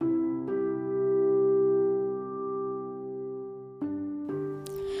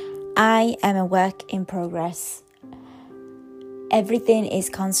I am a work in progress. Everything is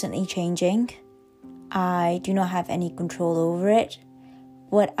constantly changing. I do not have any control over it.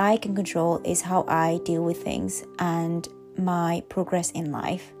 What I can control is how I deal with things and my progress in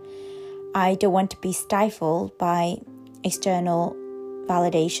life. I don't want to be stifled by external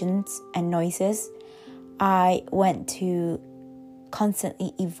validations and noises. I want to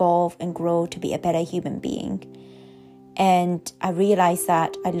constantly evolve and grow to be a better human being. And I realized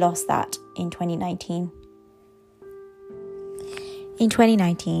that I lost that in 2019. In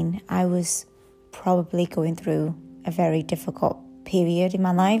 2019, I was probably going through a very difficult period in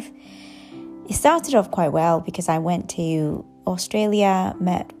my life. It started off quite well because I went to Australia,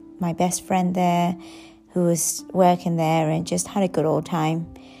 met my best friend there who was working there and just had a good old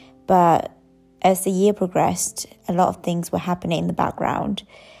time. But as the year progressed, a lot of things were happening in the background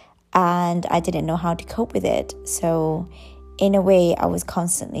and I didn't know how to cope with it. So in a way, I was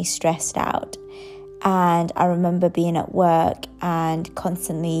constantly stressed out. And I remember being at work and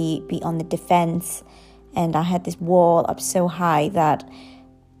constantly be on the defense. And I had this wall up so high that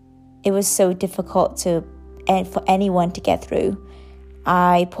it was so difficult for anyone to get through.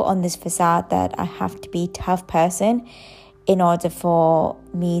 I put on this facade that I have to be a tough person in order for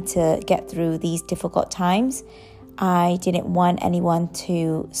me to get through these difficult times. I didn't want anyone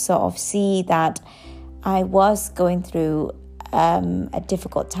to sort of see that I was going through a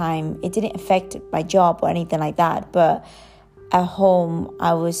difficult time. It didn't affect my job or anything like that, but at home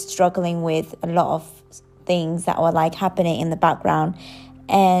I was struggling with a lot of things that were like happening in the background.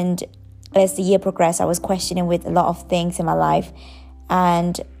 And as the year progressed, I was questioning with a lot of things in my life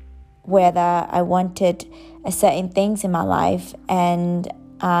and whether I wanted a certain things in my life. And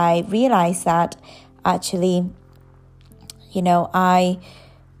I realized that actually, I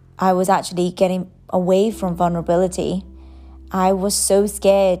was actually getting away from vulnerability. I was so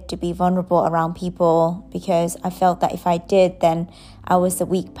scared to be vulnerable around people because I felt that if I did, then I was the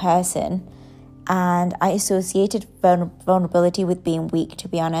weak person. And I associated vulnerability with being weak, to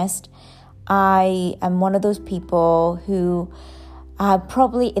be honest. I am one of those people who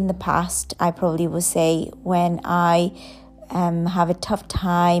probably in the past, I probably would say when I have a tough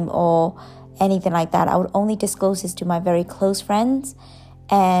time or anything like that, I would only disclose this to my very close friends.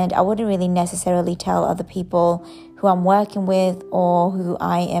 And I wouldn't really necessarily tell other people who I'm working with or who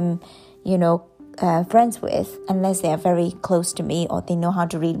I am, friends with, unless they are very close to me or they know how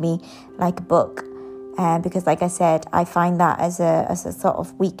to read me like a book. Because like I said, I find that as a sort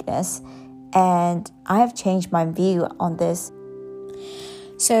of weakness. And I have changed my view on this.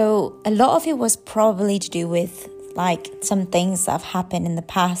 So a lot of it was probably to do with like some things that have happened in the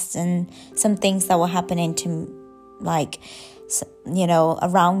past and some things that were happening to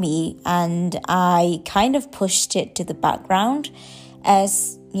around me, and I kind of pushed it to the background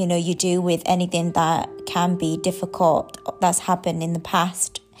as you do with anything that can be difficult that's happened in the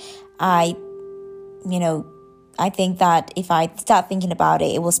past. I think that if I start thinking about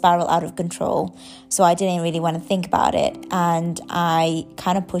it, it will spiral out of control. So I didn't really want to think about it, and I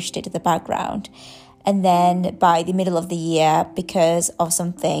kind of pushed it to the background. And then by the middle of the year, because of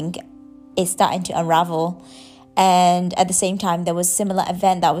something, it's starting to unravel. And at the same time, there was a similar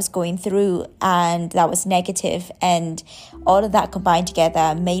event that was going through and that was negative. And all of that combined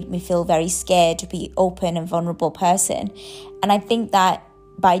together made me feel very scared to be open and vulnerable person. And I think that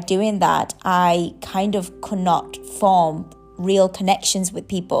by doing that, I kind of could not form real connections with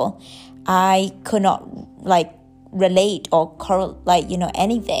people. I could not relate or correlate,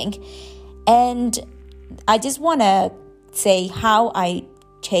 anything. And I just want to say how I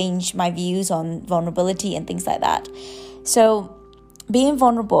change my views on vulnerability and things like that. So being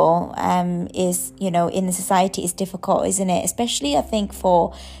vulnerable is, in the society is difficult, isn't it? Especially I think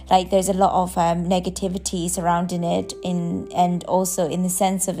for there's a lot of negativity surrounding it and also in the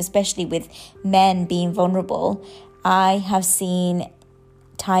sense of, especially with men being vulnerable. I have seen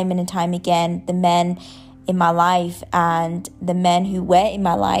time and time again the men in my life and the men who were in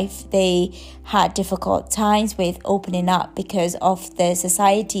my life, they had difficult times with opening up because of the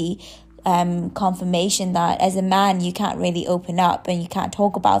society confirmation that as a man you can't really open up and you can't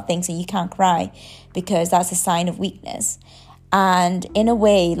talk about things and you can't cry because that's a sign of weakness. And in a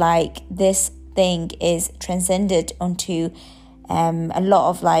way, this thing is transcended onto a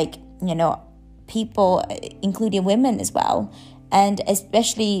lot of people, including women as well. And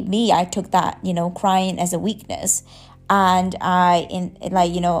especially me, I took that, crying as a weakness. And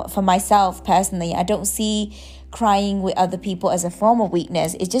for myself personally, I don't see crying with other people as a form of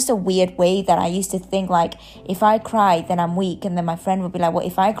weakness. It's just a weird way that I used to think if I cry, then I'm weak. And then my friend would be like, well,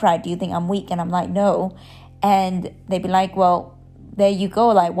 if I cry, do you think I'm weak? And I'm like, no. And they'd be like, well, there you go.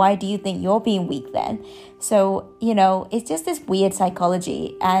 Like, why do you think you're being weak then? So, it's just this weird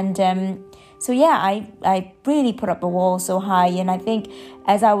psychology. And so, yeah, I really put up a wall so high. And I think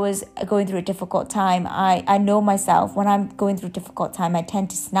as I was going through a difficult time, I know myself. When I'm going through a difficult time, I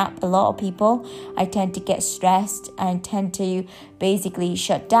tend to snap a lot of people. I tend to get stressed and tend to basically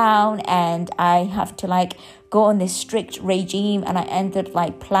shut down. And I have to go on this strict regime. And I ended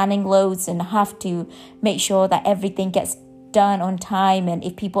planning loads and have to make sure that everything gets done on time. And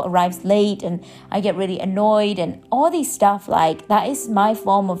if people arrive late, and I get really annoyed and all these stuff, that is my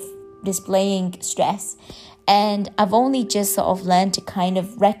form of displaying stress. And I've only just sort of learned to kind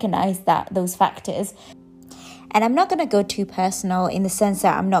of recognize those factors. And I'm not going to go too personal in the sense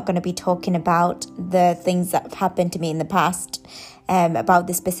that I'm not going to be talking about the things that have happened to me in the past, about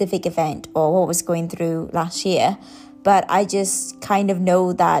the specific event or what was going through last year. But I just kind of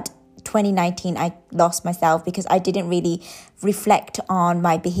know that 2019 I lost myself because I didn't really reflect on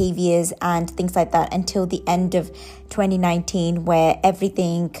my behaviors and things like that until the end of 2019, where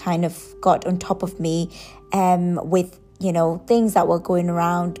everything kind of got on top of me with things that were going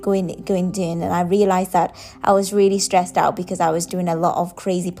in, and I realized that I was really stressed out because I was doing a lot of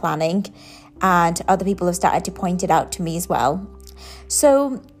crazy planning, and other people have started to point it out to me as well.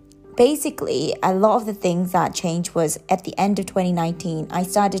 So basically, a lot of the things that changed was at the end of 2019, I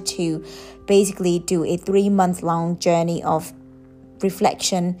started to basically do a 3-month-long journey of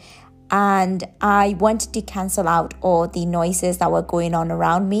reflection, and I wanted to cancel out all the noises that were going on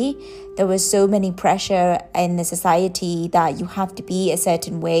around me. There was so many pressure in the society that you have to be a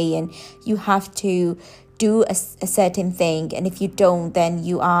certain way and you have to do a certain thing, and if you don't, then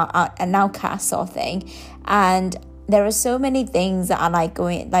you are an outcast sort of thing. And there are so many things that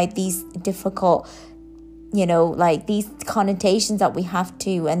are these difficult, these connotations that we have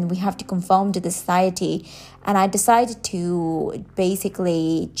to conform to the society. And I decided to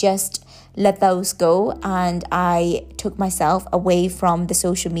basically just let those go. And I took myself away from the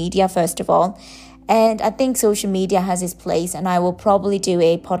social media, first of all. And I think social media has its place, and I will probably do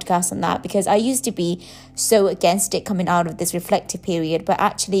a podcast on that, because I used to be so against it coming out of this reflective period. But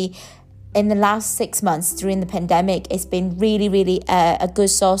actually, in the last 6 months during the pandemic, it's been really, really a good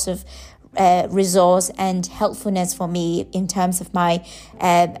source of resource and helpfulness for me in terms of my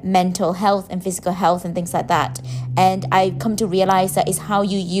mental health and physical health and things like that. And I've come to realize that it's how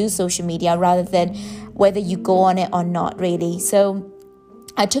you use social media rather than whether you go on it or not, really. So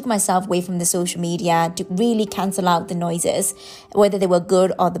I took myself away from the social media to really cancel out the noises, whether they were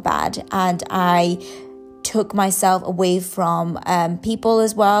good or the bad. And I took myself away from people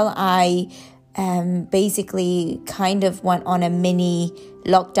as well. I basically kind of went on a mini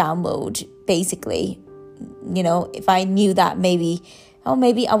lockdown mode, basically. If I knew that, maybe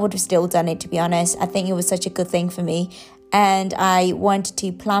I would have still done it, to be honest. I think it was such a good thing for me. And I wanted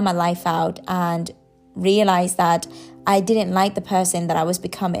to plan my life out and realize that I didn't like the person that I was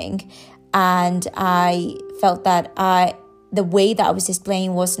becoming. And I felt that the way that I was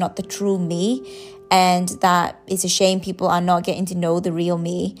displaying was not the true me. And that it's a shame people are not getting to know the real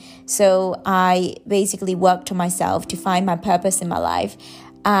me. So I basically worked on myself to find my purpose in my life.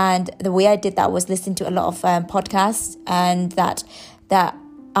 And the way I did that was listen to a lot of podcasts and that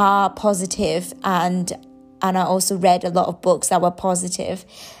are positive. And I also read a lot of books that were positive.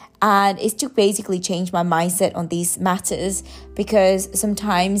 And it's to basically change my mindset on these matters, because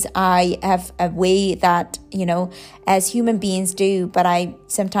sometimes I have a way that, as human beings do, but I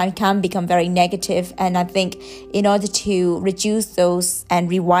sometimes can become very negative. And I think in order to reduce those and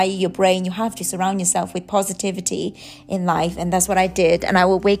rewire your brain, you have to surround yourself with positivity in life. And that's what I did. And I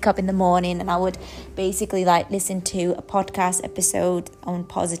would wake up in the morning and I would basically listen to a podcast episode on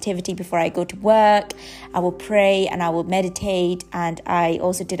positivity before I go to work. I will pray and I will meditate. And I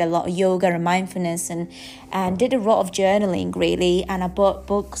also did a lot of yoga and mindfulness and did a lot of journaling, really. And I bought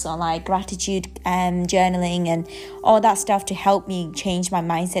books on gratitude journaling and all that stuff to help me change my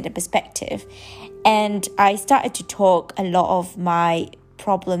mindset and perspective. And I started to talk a lot of my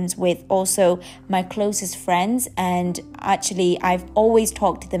problems with also my closest friends, and actually I've always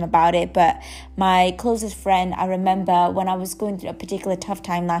talked to them about it, but my closest friend, I remember when I was going through a particular tough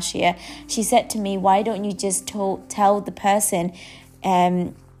time last year, she said to me, why don't you just tell the person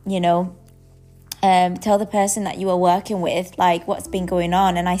tell the person that you are working with what's been going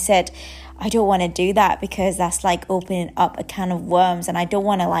on. And I said, I don't want to do that because that's opening up a can of worms, and I don't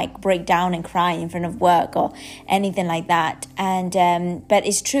want to break down and cry in front of work or anything like that. And but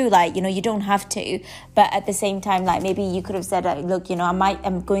it's true, you don't have to. But at the same time, maybe you could have said, look,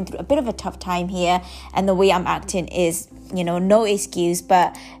 I'm going through a bit of a tough time here, and the way I'm acting is, no excuse,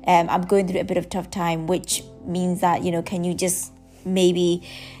 but I'm going through a bit of a tough time, which means that, can you just maybe,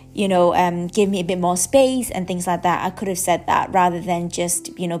 give me a bit more space and things like that. I could have said that rather than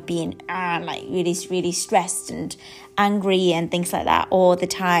just, being like really, really stressed and angry and things like that all the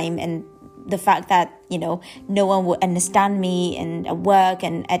time. And the fact that, no one would understand me and at work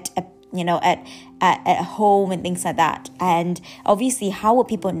and at home and things like that. And obviously, how would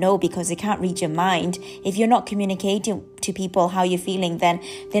people know? Because they can't read your mind. If you're not communicating to people how you're feeling, then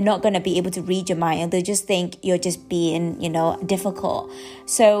they're not going to be able to read your mind, and they just think you're just being, difficult.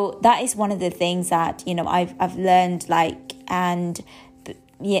 So that is one of the things that, I've learned,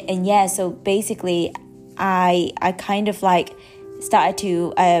 so basically I kind of started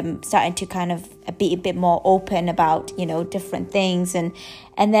to kind of be a bit more open about, different things. And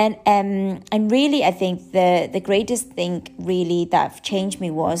then and really, I think the greatest thing really that changed me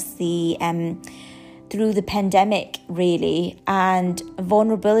was the through the pandemic, really, and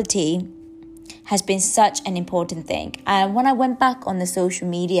vulnerability has been such an important thing. And when I went back on the social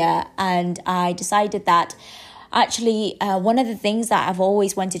media and I decided that actually one of the things that I've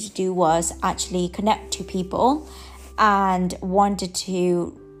always wanted to do was actually connect to people, and wanted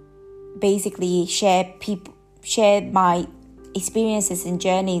to basically share my experiences and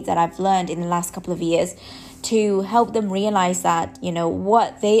journeys that I've learned in the last couple of years to help them realize that,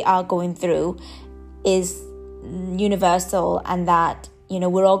 what they are going through is universal, and that,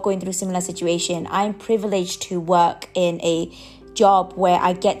 we're all going through similar situation. I'm privileged to work in a job where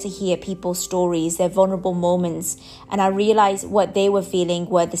I get to hear people's stories, their vulnerable moments, and I realized what they were feeling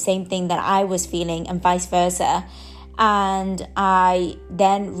were the same thing that I was feeling, and vice versa. And I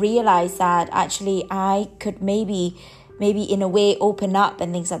then realized that actually I could maybe in a way open up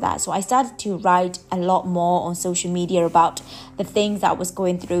and things like that. So I started to write a lot more on social media about the things that I was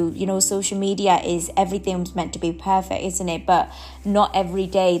going through. Social media is everything's meant to be perfect, isn't it? But not every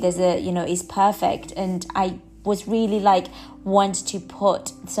day is perfect. And I was really want to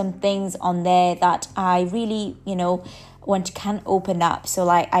put some things on there that I really, can open up. So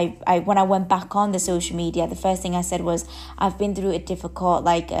I when I went back on the social media, the first thing I said was I've been through a difficult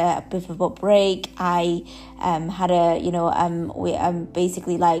a difficult break. I had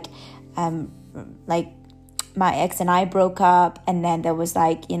my ex and I broke up, and then there was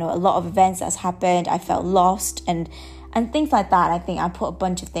a lot of events that's happened. I felt lost and things like that. I think I put a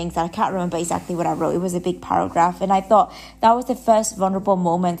bunch of things that I can't remember exactly what I wrote. It was a big paragraph. And I thought that was the first vulnerable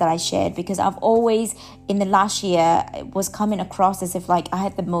moment that I shared, because I've always, in the last year, was coming across as if I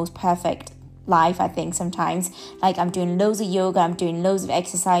had the most perfect life. I think sometimes I'm doing loads of yoga, I'm doing loads of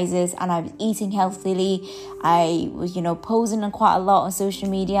exercises, and I was eating healthily. I was, posing on quite a lot on social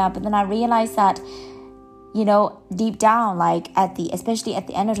media. But then I realized that, deep down, especially at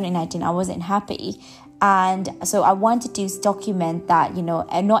the end of 2019, I wasn't happy. And so I wanted to document that,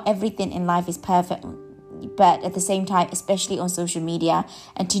 not everything in life is perfect, but at the same time, especially on social media,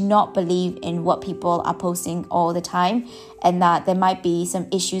 and to not believe in what people are posting all the time, and that there might be some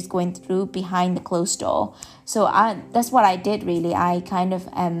issues going through behind the closed door. So that's what I did, really. I kind of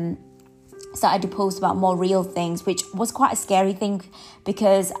started to post about more real things, which was quite a scary thing,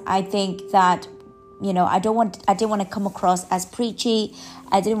 because I think that I didn't want to come across as preachy.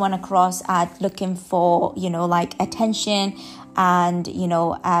 I didn't want to cross as looking for, attention and,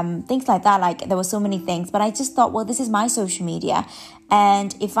 things like that. There were so many things, but I just thought, well, this is my social media.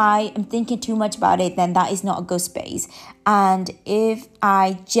 And if I am thinking too much about it, then that is not a good space. And if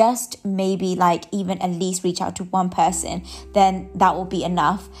I just maybe even at least reach out to one person, then that will be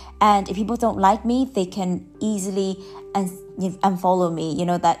enough. And if people don't like me, they can easily unfollow me.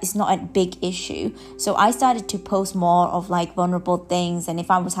 That is not a big issue. So I started to post more of vulnerable things. And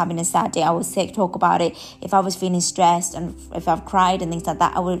if I was having a sad day, I would talk about it. If I was feeling stressed and if I've cried and things like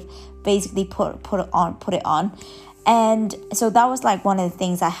that, I would basically put it on. And so that was one of the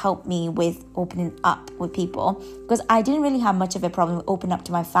things that helped me with opening up with people, because I didn't really have much of a problem with opening up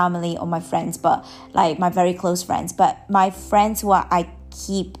to my family or my friends, but my very close friends. But my friends who I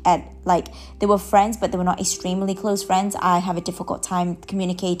keep at they were friends, but they were not extremely close friends. I have a difficult time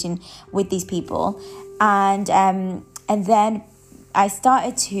communicating with these people. And then I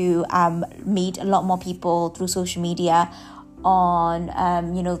started to meet a lot more people through social media, on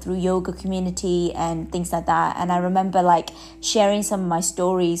through yoga community and things like that. And I remember sharing some of my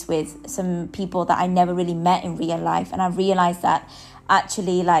stories with some people that I never really met in real life, and I realized that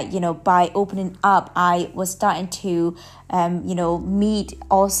actually by opening up, I was starting to meet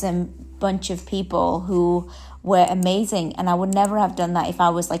awesome bunch of people who were amazing, and I would never have done that if I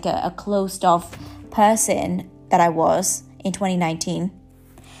was a closed off person that I was in 2019.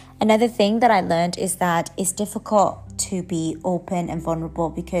 Another thing that I learned is that it's difficult to be open and vulnerable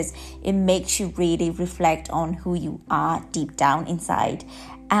because it makes you really reflect on who you are deep down inside.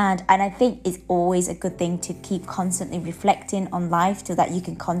 And I think it's always a good thing to keep constantly reflecting on life so that you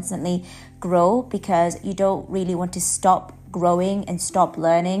can constantly grow, because you don't really want to stop growing and stop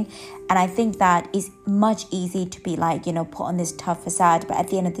learning. And I think that it's much easier to be like, put on this tough facade, but at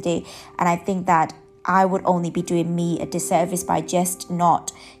the end of the day, and I think that I would only be doing me a disservice by just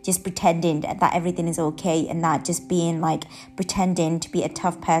pretending that everything is okay, and not just being like pretending to be a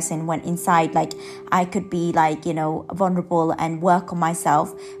tough person when inside, like, I could be like, vulnerable and work on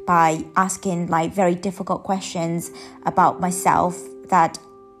myself by asking like very difficult questions about myself that,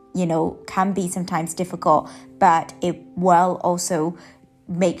 can be sometimes difficult, but it will also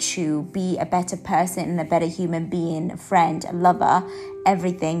makes you be a better person and a better human being, a friend, a lover,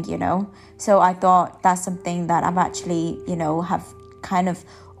 everything, So I thought that's something that I've actually, have kind of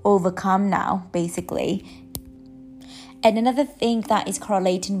overcome now, basically. And another thing that is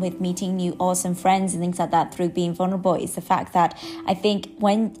correlating with meeting new awesome friends and things like that through being vulnerable is the fact that I think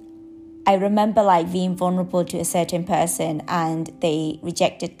when I remember like being vulnerable to a certain person and they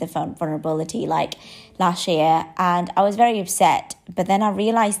rejected the vulnerability like last year, and I was very upset. But then I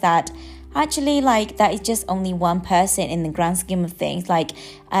realized that actually like that is just only one person in the grand scheme of things. Like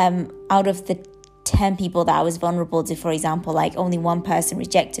out of the 10 people that I was vulnerable to, for example, like only one person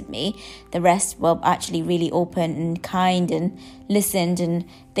rejected me. The rest were actually really open and kind and listened and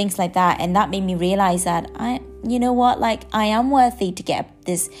things like that. And that made me realize that I am worthy to get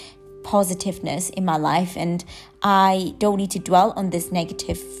this positiveness in my life, and I don't need to dwell on this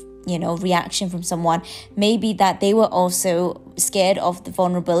negative reaction from someone. Maybe that they were also scared of the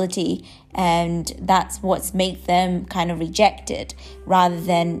vulnerability, and that's what's made them kind of rejected rather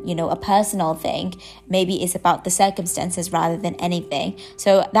than a personal thing. Maybe it's about the circumstances rather than anything.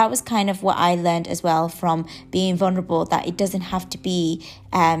 So that was kind of what I learned as well from being vulnerable, that it doesn't have to be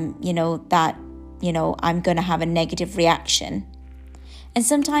that I'm gonna have a negative reaction. And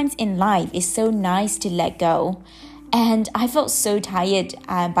sometimes in life, it's so nice to let go. And I felt so tired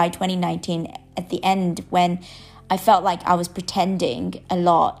by 2019 at the end, when I felt like I was pretending a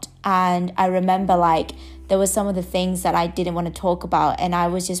lot. And I remember like there were some of the things that I didn't want to talk about, and I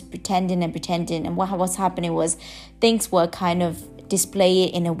was just pretending. And what was happening was things were kind of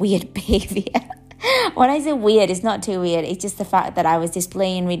displayed in a weird behavior. When I say weird, it's not too weird. It's just the fact that I was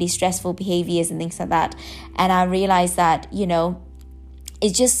displaying really stressful behaviors and things like that. And I realized that,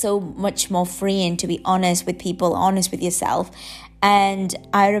 it's just so much more freeing to be honest with people, honest with yourself. And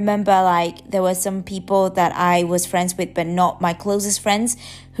I remember like there were some people that I was friends with, but not my closest friends,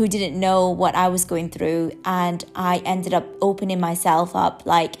 who didn't know what I was going through. And I ended up opening up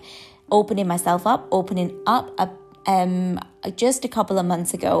just a couple of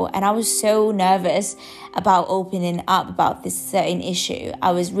months ago, and I was so nervous about opening up about this certain issue.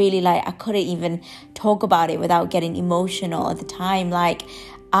 I was really like, I couldn't even talk about it without getting emotional at the time. Like,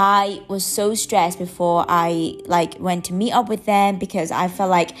 I was so stressed before I like went to meet up with them, because I felt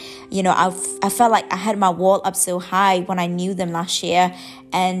like, I felt like I had my wall up so high when I knew them last year.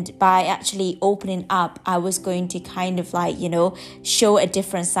 And by actually opening up, I was going to kind of like, show a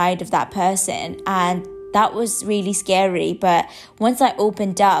different side of that person. And that was really scary. But once I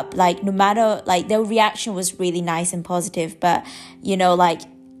opened up, like no matter, like their reaction was really nice and positive. But,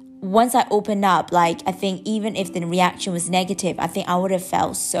 once I opened up, like I think even if the reaction was negative, I think I would have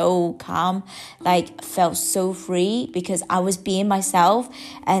felt so calm, like felt so free, because I was being myself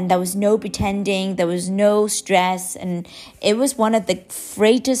and there was no pretending, there was no stress. And it was one of the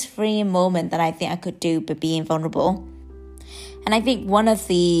greatest freeing moments that I think I could do by being vulnerable. And I think one of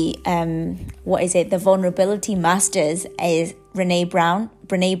the, the vulnerability masters is Brené Brown.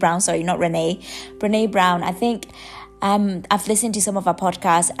 I think I've listened to some of her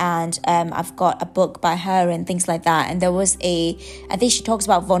podcasts, and I've got a book by her and things like that. And there was I think she talks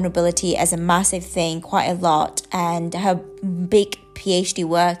about vulnerability as a massive thing quite a lot. And her big PhD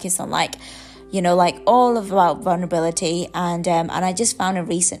work is on all about vulnerability. And I just found a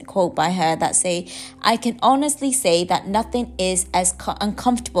recent quote by her that say, "I can honestly say that nothing is as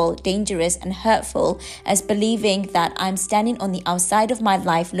uncomfortable, dangerous and hurtful as believing that I'm standing on the outside of my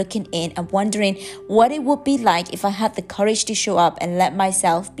life looking in and wondering what it would be like if I had the courage to show up and let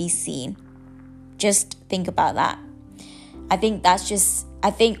myself be seen." Just think about that. I think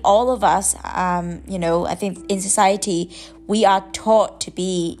all of us, I think in society, we are taught to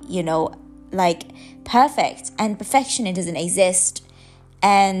be, perfect, and perfection, it doesn't exist.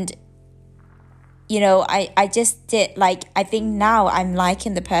 And I just did I think now I'm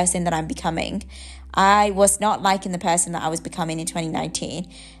liking the person that I'm becoming. I was not liking the person that I was becoming in 2019,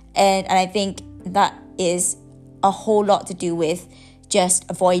 and I think that is a whole lot to do with just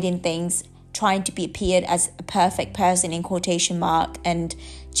avoiding things, trying to be appeared as a perfect person in quotation mark, and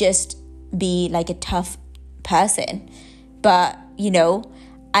just be like a tough person. But,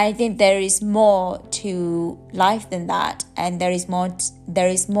 I think there is more to life than that, and there is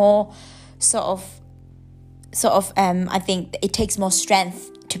more sort of I think it takes more strength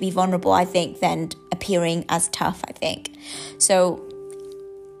to be vulnerable, I think, than appearing as tough, I think. So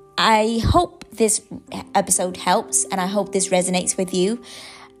I hope this episode helps, and I hope this resonates with you.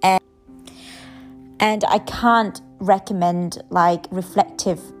 And I can't recommend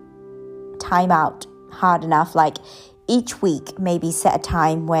reflective time out hard enough. Each week, maybe set a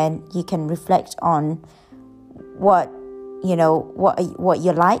time when you can reflect on what you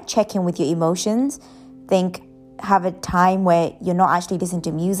like, check in with your emotions. Have a time where you're not actually listening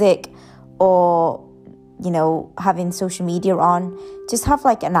to music or having social media on. Just have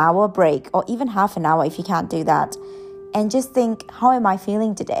an hour break, or even half an hour if you can't do that, and just think, how am I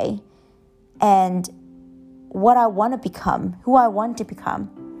feeling today, and what I want to become, who I want to become.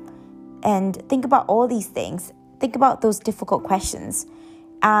 And think about all these things. Think about those difficult questions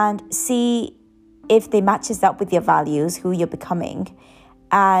and see if they matches up with your values, who you're becoming.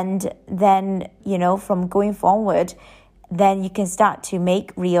 And then, from going forward, then you can start to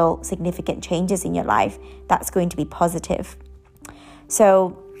make real significant changes in your life that's going to be positive.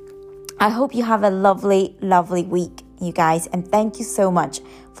 So I hope you have a lovely, lovely week, you guys. And thank you so much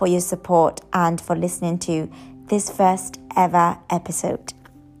for your support and for listening to this first ever episode.